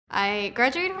I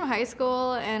graduated from high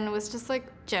school and was just like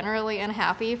generally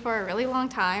unhappy for a really long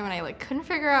time, and I like couldn't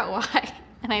figure out why.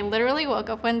 And I literally woke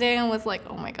up one day and was like,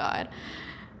 oh my God,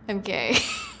 I'm gay.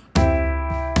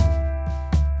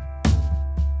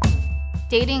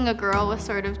 Dating a girl was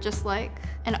sort of just like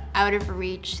an out of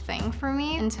reach thing for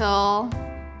me until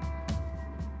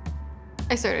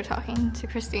I started talking to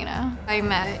Christina. I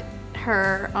met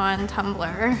her on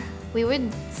Tumblr. We would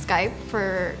Skype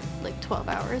for like 12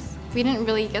 hours. We didn't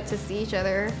really get to see each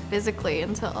other physically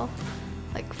until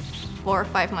like 4 or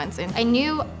 5 months in. I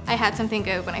knew I had something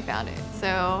good when I found it.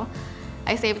 So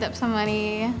I saved up some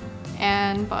money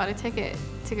and bought a ticket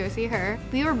to go see her.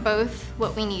 We were both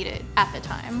what we needed at the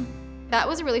time. That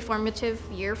was a really formative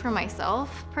year for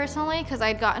myself personally, because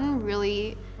I'd gotten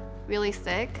really, really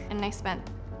sick, and I spent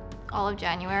all of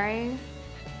January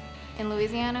in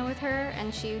Louisiana with her,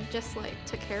 and she just like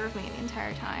took care of me the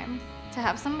entire time. To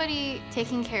have somebody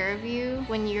taking care of you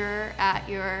when you're at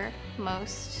your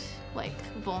most like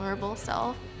vulnerable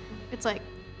self, it's like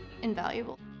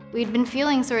invaluable. We'd been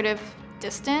feeling sort of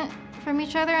distant from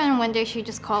each other, and one day she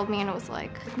just called me and was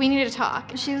like, we need to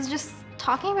talk. She was just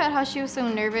talking about how she was so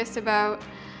nervous about,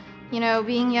 you know,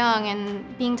 being young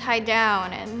and being tied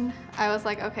down, and I was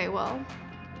like, okay, well,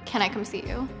 can I come see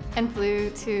you? And flew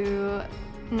to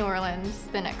New Orleans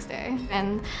the next day,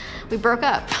 and we broke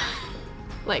up.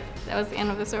 Like, that was the end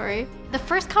of the story. The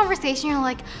first conversation, you're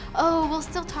like, oh, we'll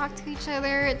still talk to each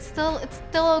other. It's still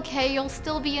okay. You'll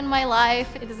still be in my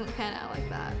life. It doesn't pan out like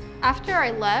that. After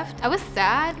I left, I was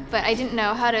sad, but I didn't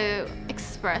know how to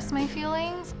express my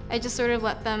feelings. I just sort of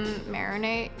let them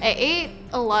marinate. I ate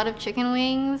a lot of chicken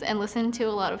wings and listened to a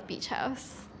lot of Beach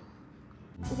House.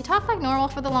 We talked like normal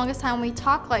for the longest time. We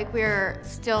talked like we're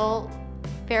still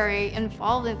very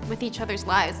involved with each other's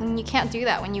lives, and you can't do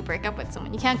that when you break up with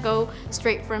someone. You can't go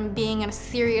straight from being in a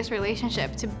serious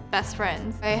relationship to best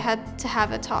friends. I had to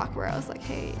have a talk where I was like,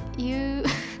 hey, you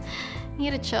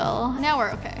need to chill. Now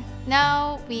we're okay.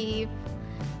 Now we've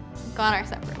gone our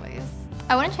separate ways.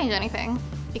 I wouldn't change anything,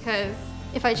 because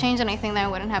if I changed anything, then I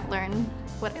wouldn't have learned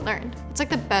what I learned. It's like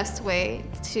the best way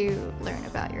to learn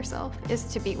about yourself is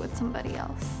to be with somebody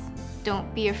else.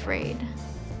 Don't be afraid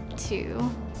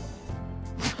to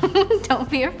don't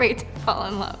be afraid to fall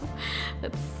in love.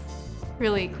 That's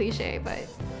really cliche, but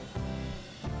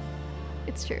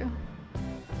it's true.